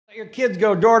Your kids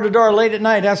go door to door late at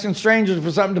night asking strangers for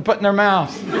something to put in their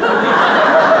mouth.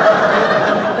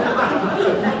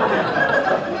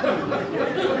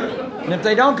 And if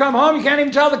they don't come home, you can't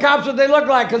even tell the cops what they look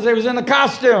like because they was in a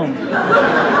costume.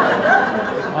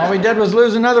 All we did was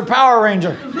lose another Power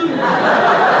Ranger.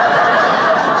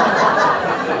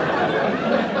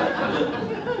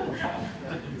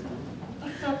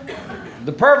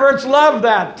 The perverts love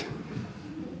that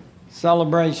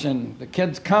celebration. The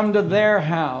kids come to their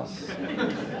house.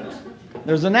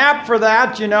 There's an app for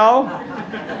that, you know.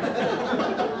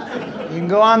 You can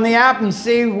go on the app and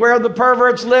see where the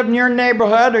perverts live in your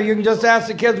neighborhood, or you can just ask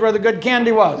the kids where the good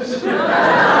candy was.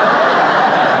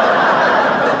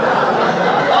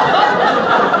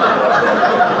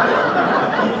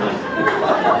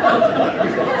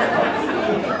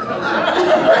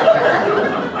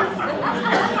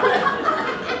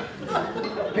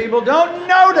 People don't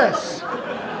notice.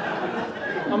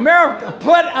 America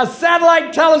put a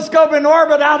satellite telescope in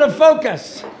orbit out of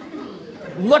focus,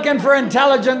 looking for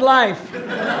intelligent life.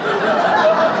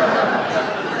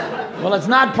 Well, it's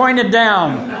not pointed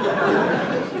down,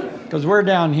 because we're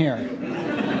down here,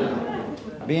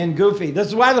 being goofy. This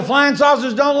is why the flying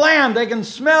saucers don't land. They can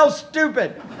smell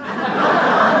stupid.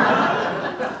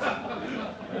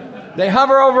 They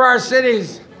hover over our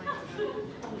cities.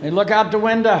 They look out the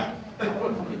window.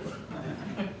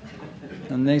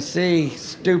 And they see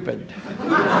stupid.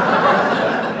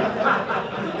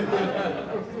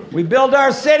 We build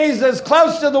our cities as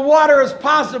close to the water as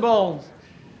possible.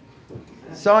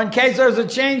 So in case there's a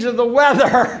change of the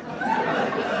weather,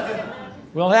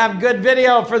 we'll have good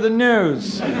video for the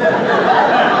news.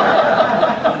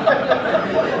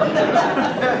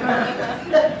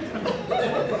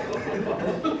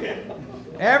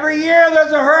 Every year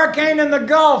there's a hurricane in the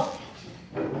Gulf.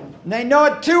 And they know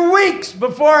it 2 weeks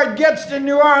before it gets to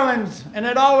New Orleans, and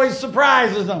it always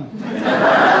surprises them.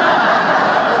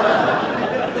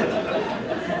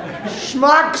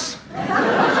 Schmucks.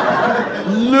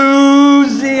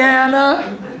 Louisiana.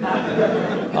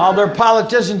 All their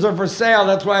politicians are for sale.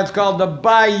 That's why it's called the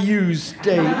Bayou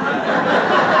State.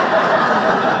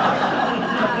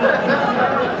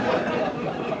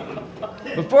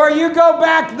 Before you go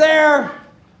back there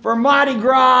for Mardi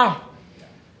Gras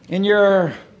in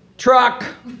your truck,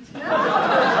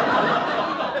 I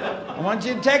want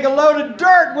you to take a load of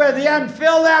dirt with you and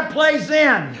fill that place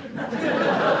in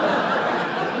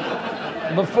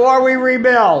before we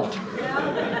rebuild.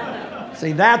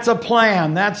 See, that's a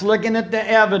plan. That's looking at the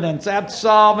evidence. That's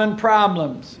solving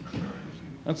problems.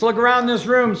 Let's look around this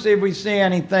room, see if we see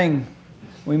anything.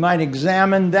 We might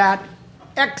examine that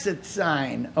exit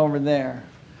sign over there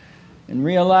and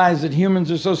realize that humans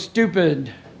are so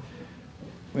stupid.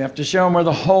 We have to show them where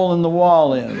the hole in the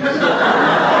wall is.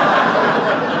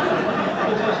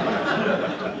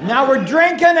 Now we're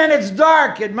drinking and it's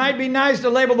dark. It might be nice to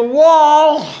label the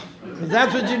wall, because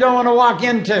that's what you don't want to walk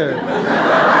into.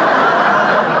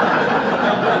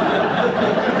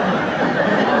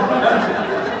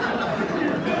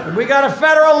 We got a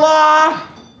federal law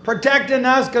protecting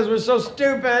us because we're so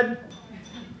stupid,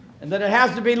 and that it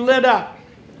has to be lit up.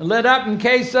 Lit up in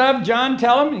case of, John,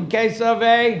 tell them, in case of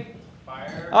a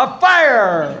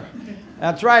fire.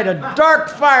 That's right, a dark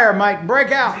fire might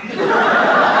break out.